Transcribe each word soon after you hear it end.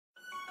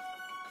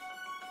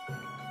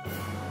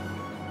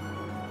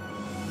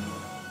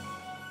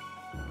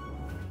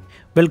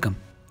Welcome.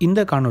 இந்த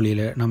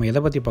காணொலியில் நம்ம எதை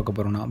பற்றி பார்க்க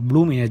போகிறோம்னா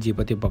ப்ளூம் எனர்ஜியை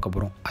பற்றி பார்க்க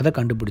போகிறோம். அதை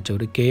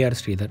கண்டுபிடிச்சவர் k.r.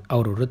 ஸ்ரீதர்.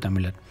 அவர் ஒரு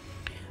தமிழர்.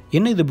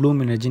 என்ன இது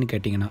ப்ளூம் எனர்ஜின்னு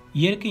கேட்டிங்கன்னா,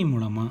 இயற்கை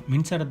மூலமாக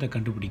மின்சாரத்தை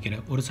கண்டுபிடிக்கிற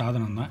ஒரு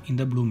சாதனம் தான்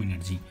இந்த ப்ளூம்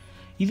எனர்ஜி.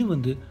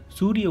 இது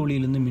சூரிய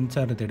ஒளியிலேருந்து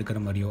மின்சாரத்தை எடுக்கிற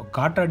மாதிரியோ,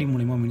 காற்றாடி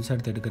மூலிமா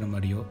மின்சாரத்தை எடுக்கிற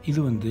மாதிரியோ,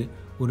 இது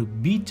ஒரு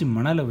பீச்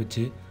மணலை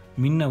வச்சு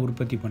மின்னை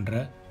உற்பத்தி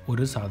பண்ணுற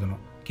ஒரு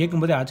சாதனம்.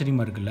 கேட்கும்போதே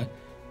ஆச்சரியமாக இருக்குல்ல.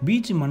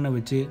 பீச் மண்ணை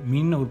வச்சு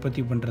மின்னை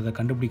உற்பத்தி பண்ணுறதை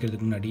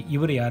கண்டுபிடிக்கிறதுக்கு முன்னாடி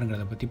இவர்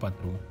யாருங்கிறத பற்றி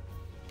பார்த்துருவோம்.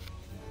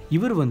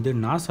 இவர்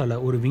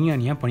நாசாவில் ஒரு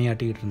விஞ்ஞானியாக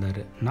பணியாற்றிக்கிட்டு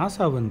இருந்தார்.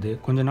 நாசா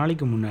கொஞ்ச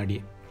நாளைக்கு முன்னாடி,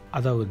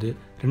 அதாவது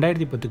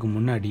 2010க்கு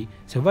முன்னாடி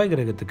செவ்வாய்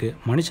கிரகத்துக்கு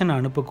மனுஷனை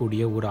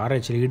அனுப்பக்கூடிய ஒரு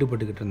ஆராய்ச்சியில்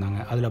ஈடுபட்டுக்கிட்டு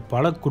இருந்தாங்க. அதில்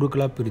பல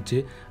குழுக்களாக பிரித்து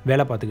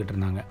வேலை பார்த்துக்கிட்டு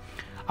இருந்தாங்க.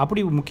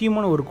 அப்படி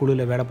முக்கியமான ஒரு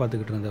குழுவில் வேலை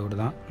பார்த்துக்கிட்டு இருந்தவர்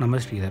தான்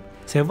நம்ம ஸ்ரீதர்.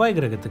 செவ்வாய்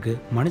கிரகத்துக்கு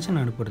மனுஷனை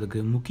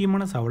அனுப்புறதுக்கு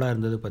முக்கியமான சவாலாக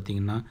இருந்தது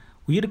பார்த்திங்கன்னா,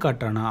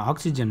 உயிர்காற்றான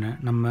ஆக்சிஜனை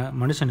நம்ம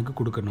மனுஷனுக்கு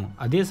கொடுக்கணும்.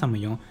 அதே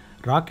சமயம்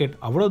ராக்கெட்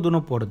அவ்வளோ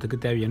தூரம் போகிறதுக்கு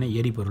தேவையான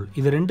எரிபொருள்,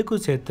 இது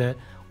ரெண்டுக்கும் சேர்த்த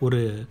ஒரு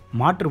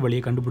மாற்று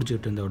வழியை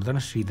கண்டுபிடிச்சிக்கிட்டு இருந்தவர்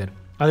தான் ஸ்ரீதர்.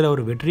 அதில்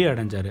அவர் வெற்றியை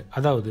அடைஞ்சார்.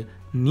 அதாவது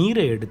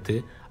நீரை எடுத்து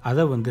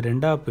அதை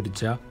ரெண்டாக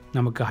பிரித்தா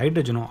நமக்கு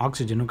ஹைட்ரஜனும்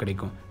ஆக்சிஜனும்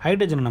கிடைக்கும்.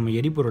 ஹைட்ரஜனை நம்ம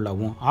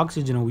எரிபொருளாகவும்,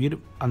 ஆக்சிஜனை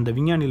அந்த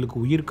விஞ்ஞானிகளுக்கு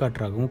உயிர்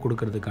காற்றாகவும்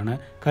கொடுக்கறதுக்கான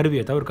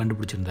கருவியை தான் அவர்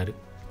கண்டுபிடிச்சிருந்தார்.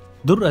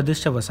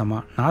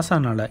 துரதிர்ஷ்டவசமாக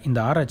நாசானால் இந்த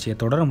ஆராய்ச்சியை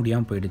தொடர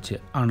முடியாமல் போயிடுச்சு.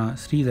 ஆனால்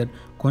ஸ்ரீதர்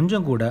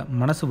கொஞ்சம் கூட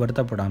மனசு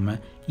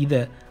வருத்தப்படாமல்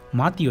இதை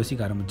மாற்றி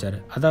யோசிக்க ஆரம்பித்தார்.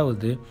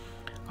 அதாவது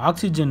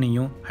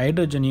ஆக்சிஜனையும்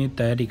ஹைட்ரஜனையும்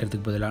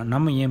தயாரிக்கிறதுக்கு பதிலாக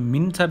நம்ம ஏன்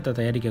மின்சாரத்தை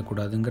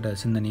தயாரிக்கக்கூடாதுங்கிற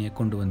சிந்தனையை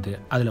கொண்டு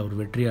அதில் அவர்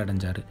வெற்றி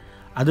அடைஞ்சார்.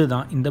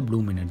 அதுதான் இந்த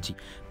ப்ளூம் எனர்ஜி.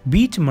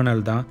 பீச்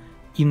மணல் தான்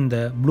இந்த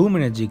ப்ளூம்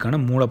எனர்ஜிக்கான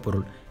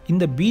மூலப்பொருள்.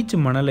 இந்த பீச்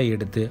மணலை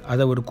எடுத்து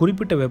அதை ஒரு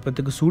குறிப்பிட்ட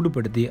வெப்பத்துக்கு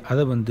சூடுபடுத்தி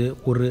அதை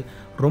ஒரு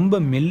ரொம்ப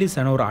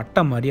மெல்லிசான ஒரு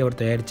அட்டை மாதிரி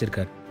அவர்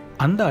தயாரிச்சிருக்கார்.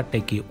 அந்த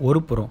அட்டைக்கு ஒரு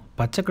புறம்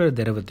பச்சை கலர்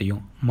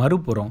திரவத்தையும்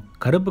மறுபுறம்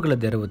கருப்பு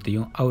கலர்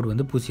திரவத்தையும்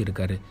அவர்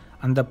பூசியிருக்காரு.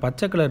 அந்த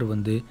பச்சை கலர்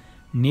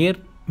நேர்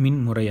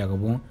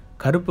மின்முறையாகவும்,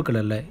 கருப்பு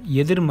கலரில்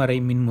எதிர்மறை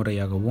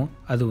மின்முறையாகவும்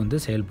அது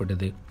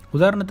செயல்படுது.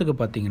 உதாரணத்துக்கு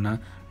பார்த்திங்கன்னா,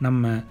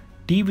 நம்ம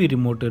டிவி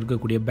ரிமோட்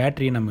இருக்கக்கூடிய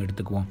பேட்டரியை நம்ம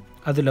எடுத்துக்குவோம்.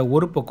 அதில்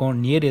ஒரு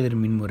பக்கம் நேர் எதிர்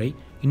மின்முறை,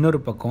 இன்னொரு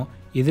பக்கம்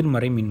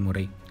எதிர்மறை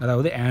மின்முறை,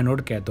 அதாவது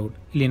ஆனோட் கேத்தோட்,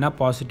 இல்லைன்னா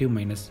பாசிட்டிவ்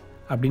மைனஸ்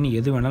அப்படின்னு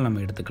எது வேணாலும்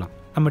நம்ம எடுத்துக்கலாம்.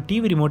 நம்ம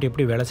டிவி ரிமோட்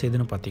எப்படி வேலை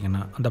செய்யுதுன்னு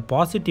பார்த்திங்கன்னா, அந்த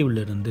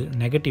பாசிட்டிவ்லேருந்து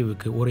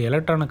நெகட்டிவுக்கு ஒரு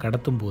எலக்ட்ரானை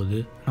கடத்தும் போது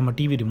நம்ம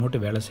டிவி ரிமோட்டு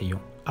வேலை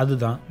செய்யும்.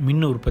 அதுதான்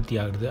மின் உற்பத்தி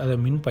ஆகுது, அதை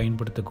மின்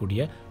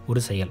பயன்படுத்தக்கூடிய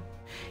ஒரு செயல்.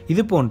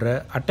 இது போன்ற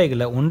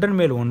அட்டைகளை ஒன்றன்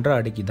மேல் ஒன்றாக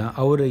அடுக்கி தான்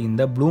அவர்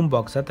இந்த ப்ளூம்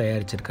பாக்ஸை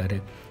தயாரிச்சிருக்காரு.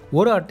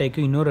 ஒரு அட்டைக்கு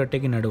இன்னொரு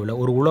அட்டைக்கு நடுவில்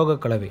ஒரு உலோக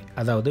கலவை,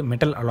 அதாவது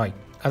மெட்டல் அலாய்,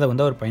 அதை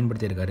அவர்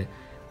பயன்படுத்தியிருக்காரு.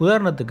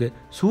 உதாரணத்துக்கு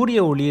சூரிய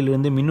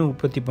ஒளியிலிருந்து மின்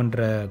உற்பத்தி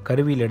பண்ணுற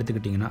கருவியில்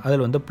எடுத்துக்கிட்டிங்கன்னா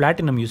அதில்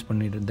பிளாட்டினம் யூஸ்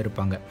பண்ணிட்டு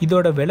இருந்திருப்பாங்க.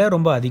 இதோட விலை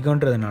ரொம்ப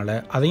அதிகன்றதுனால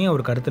அதையும்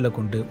அவர் கருத்தில்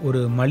கொண்டு ஒரு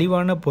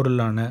மலிவான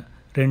பொருளான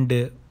 2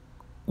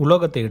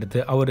 உலோகத்தை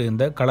எடுத்து அவர்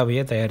இந்த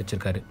கலவையை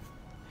தயாரிச்சிருக்காரு.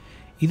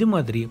 இது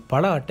மாதிரி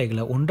பல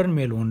அட்டைகளை ஒன்றன்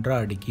மேல்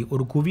ஒன்றாக அடுக்கி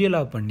ஒரு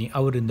குவியலாக பண்ணி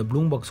அவர் இந்த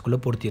ப்ளூம் பாக்ஸ்குள்ளே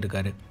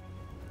பொருத்தியிருக்காரு.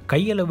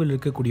 கையளவில்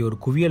இருக்கக்கூடிய ஒரு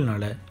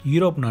குவியல்னால்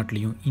யூரோப்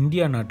நாட்டிலையும்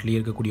இந்தியா நாட்டிலையும்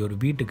இருக்கக்கூடிய ஒரு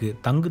வீட்டுக்கு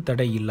தங்கு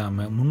தடை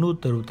இல்லாமல்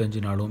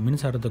 365 நாளும்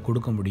மின்சாரத்தை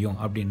கொடுக்க முடியும்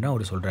அப்படின்னு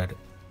அவர் சொல்கிறாரு.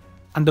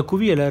 அந்த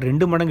குவியலை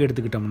 2 மடங்கு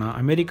எடுத்துக்கிட்டோம்னா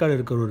அமெரிக்காவில்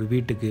இருக்கிற ஒரு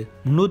வீட்டுக்கு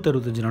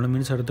 365 நாளும்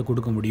மின்சாரத்தை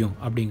கொடுக்க முடியும்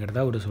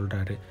அப்படிங்கிறத அவர்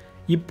சொல்கிறாரு.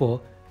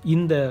 இப்போது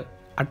இந்த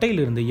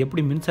அட்டையிலிருந்து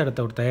எப்படி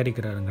மின்சாரத்தை அவர்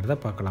தயாரிக்கிறாருங்கிறத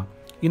பார்க்கலாம்.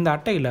 இந்த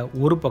அட்டையில்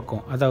ஒரு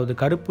பக்கம், அதாவது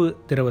கருப்பு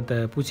திரவத்தை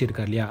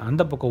பூசியிருக்கார் இல்லையா,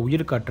 அந்த பக்கம்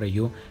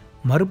உயிர்காற்றையும்,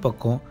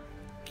 மறுபக்கம்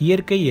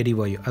இயற்கை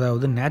எரிவாயு,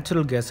 அதாவது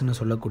நேச்சுரல் கேஸ்ன்னு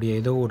சொல்லக்கூடிய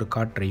ஏதோ ஒரு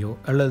காற்றையோ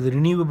அல்லது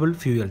ரினியூவபிள்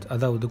ஃபியூயல்ஸ்,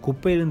 அதாவது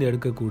குப்பையிலிருந்து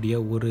எடுக்கக்கூடிய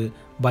ஒரு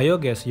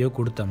பயோகேஸையோ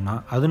கொடுத்தோம்னா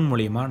அதன்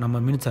மூலயமா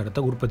நம்ம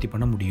மின்சாரத்தை உற்பத்தி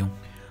பண்ண முடியும்.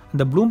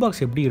 அந்த ப்ளூம்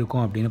பாக்ஸ் எப்படி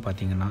இருக்கும் அப்படின்னு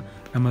பார்த்தீங்கன்னா,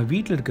 நம்ம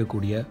வீட்டில்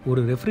இருக்கக்கூடிய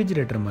ஒரு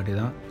ரெஃப்ரிஜிரேட்டர் மாதிரி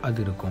தான்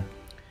அது இருக்கும்.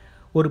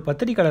 ஒரு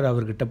பத்திரிக்கையாளர்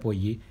அவர்கிட்ட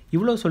போய்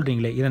இவ்வளோ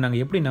சொல்கிறீங்களே, இதை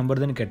நாங்கள் எப்படி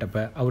நம்புறதுன்னு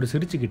கேட்டப்ப அவர்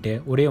சிரிச்சுக்கிட்டே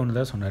ஒரே ஒன்று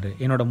தான் சொன்னார்.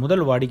 என்னோட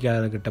முதல்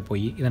வாடிக்கையாளர்கிட்ட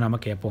போய் இதை நம்ம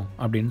கேட்போம்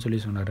அப்படின்னு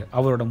சொன்னார்.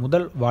 அவரோட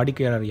முதல்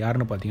வாடிக்கையாளர்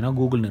யாருன்னு பார்த்தீங்கன்னா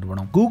கூகுள்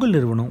நிறுவனம். கூகுள்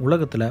நிறுவனம்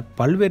உலகத்தில்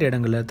பல்வேறு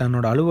இடங்களில்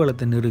தன்னோட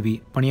அலுவலகத்தை நிறுவி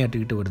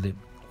பணியாற்றிக்கிட்டு வருது.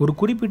 ஒரு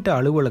குறிப்பிட்ட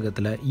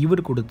அலுவலகத்தில்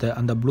இவர் கொடுத்த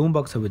அந்த ப்ளூம்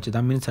பாக்ஸை வச்சு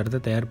தான்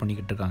மின்சாரத்தை தயார்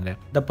பண்ணிக்கிட்டு இருக்காங்க.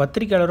 இந்த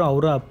பத்திரிக்கையாளரும்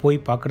அவரும்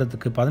போய்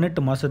பார்க்குறதுக்கு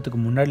 18 மாதத்துக்கு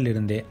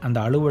முன்னாடியிலிருந்தே அந்த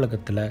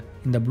அலுவலகத்தில்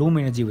இந்த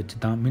ப்ளூம் எனர்ஜி வச்சு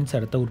தான்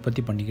மின்சாரத்தை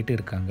உற்பத்தி பண்ணிக்கிட்டு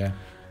இருக்காங்க.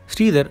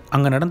 ஸ்ரீதர்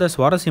அங்கே நடந்த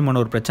சுவாரஸ்யமான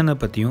ஒரு பிரச்சனை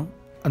பற்றியும்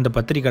அந்த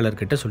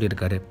பத்திரிகையாளர்கிட்ட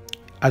சொல்லியிருக்காரு.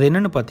 அது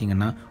என்னென்னு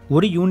பார்த்தீங்கன்னா,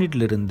 ஒரு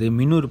யூனிட்லேருந்து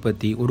மின்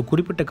உற்பத்தி ஒரு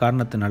குறிப்பிட்ட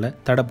காரணத்தினால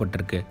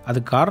தடைப்பட்டிருக்கு.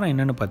 அதுக்கு காரணம்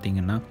என்னென்னு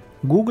பார்த்தீங்கன்னா,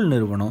 கூகுள்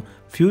நிறுவனம்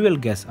ஃபியூவல்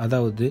கேஸ்,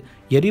 அதாவது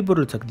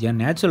எரிபொருள் சக்தியாக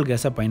நேச்சுரல்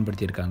கேஸை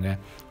பயன்படுத்தியிருக்காங்க.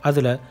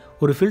 அதில்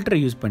ஒரு ஃபில்டரை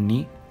யூஸ் பண்ணி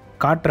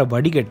காற்றை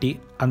வடிகட்டி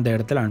அந்த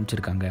இடத்துல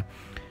அனுப்பிச்சிருக்காங்க.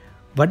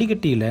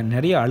 வடிகட்டியில்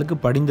நிறைய அழுக்கு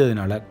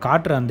படிந்ததுனால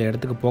காற்று அந்த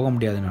இடத்துக்கு போக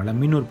முடியாததுனால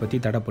மின் உற்பத்தி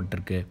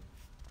தடைப்பட்டிருக்கு.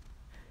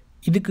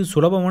 இதுக்கு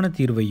சுலபமான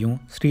தீர்வையும்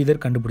ஸ்ரீதர்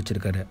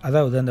கண்டுபிடிச்சிருக்காரு.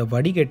 அதாவது அந்த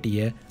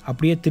வடிகட்டியை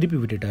அப்படியே திருப்பி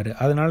விட்டுட்டார்.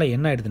 அதனால்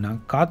என்ன ஆயிடுதுன்னா,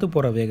 காற்று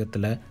போகிற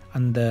வேகத்தில்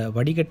அந்த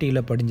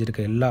வடிகட்டியில்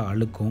படிஞ்சிருக்க எல்லா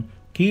அழுக்கும்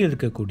கீழே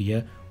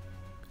இருக்கக்கூடிய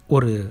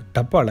ஒரு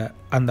டப்பாவில்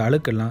அந்த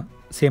அழுக்கெல்லாம்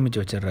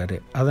சேமித்து வச்சிடுறாரு.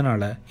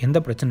 அதனால் எந்த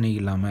பிரச்சனையும்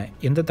இல்லாமல்,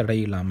 எந்த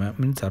தடையும் இல்லாமல்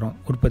மின்சாரம்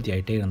உற்பத்தி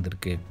ஆகிட்டே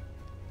இருந்திருக்கு.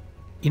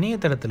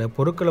 இணையதளத்தில்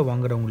பொருட்களை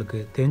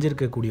வாங்குறவங்களுக்கு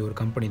தெரிஞ்சிருக்கக்கூடிய ஒரு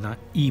கம்பெனி தான்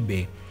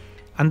ஈபே.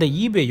 அந்த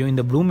ஈபேயும்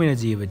இந்த ப்ளூம்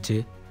எனர்ஜியை வச்சு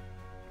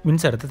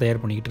மின்சாரத்தை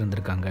தயார் பண்ணிக்கிட்டு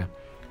இருந்திருக்காங்க.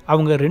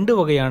 அவங்க 2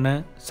 வகையான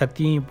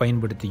சக்தியையும்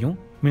பயன்படுத்தியும்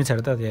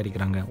மின்சாரத்தை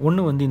தயாரிக்கிறாங்க.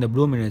 ஒன்று வந்து இந்த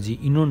ப்ளூம் எனர்ஜி,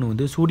 இன்னொன்று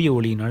வந்து சூரிய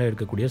ஒளியினால்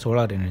இருக்கக்கூடிய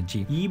சோலார் எனர்ஜி.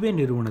 ஈபே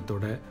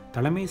நிறுவனத்தோட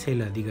தலைமை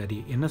செயல் அதிகாரி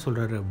என்ன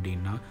சொல்கிறாரு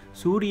அப்படின்னா,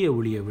 சூரிய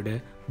ஒளியை விட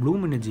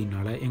ப்ளூம்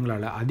எனர்ஜினால்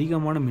எங்களால்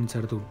அதிகமான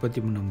மின்சாரத்தை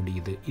உற்பத்தி பண்ண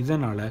முடியுது.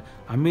 இதனால்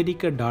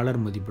அமெரிக்க டாலர்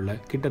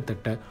மதிப்பில்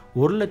கிட்டத்தட்ட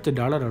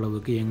 $1,00,000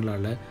 அளவுக்கு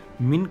எங்களால்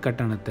மின்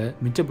கட்டணத்தை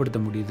மிச்சப்படுத்த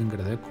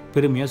முடியுதுங்கிறத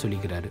பெருமையாக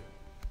சொல்லிக்கிறாரு.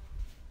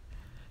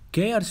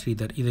 k.r.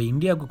 ஸ்ரீதர் இதை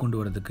இந்தியாவுக்கு கொண்டு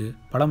வரதுக்கு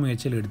பல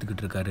முயற்சிகள்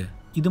எடுத்துக்கிட்டு இருக்காரு.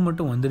 இது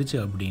மட்டும் வந்துருச்சு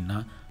அப்படின்னா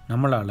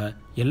நம்மளால்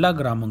எல்லா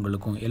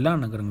கிராமங்களுக்கும் எல்லா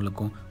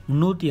நகரங்களுக்கும்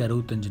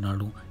 365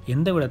 நாளும்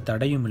எந்தவித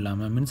தடையும்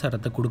இல்லாமல்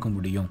மின்சாரத்தை கொடுக்க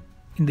முடியும்.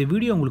 இந்த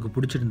வீடியோ உங்களுக்கு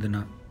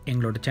பிடிச்சிருந்துன்னா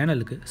எங்களோட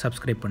சேனலுக்கு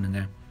சப்ஸ்கிரைப்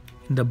பண்ணுங்கள்.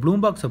 இந்த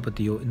ப்ளூம் பாக்ஸை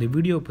பற்றியோ இந்த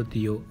வீடியோ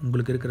பற்றியோ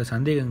உங்களுக்கு இருக்கிற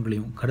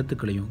சந்தேகங்களையும்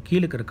கருத்துக்களையும்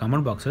கீழே இருக்கிற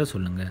கமெண்ட் பாக்ஸில்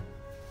சொல்லுங்கள்.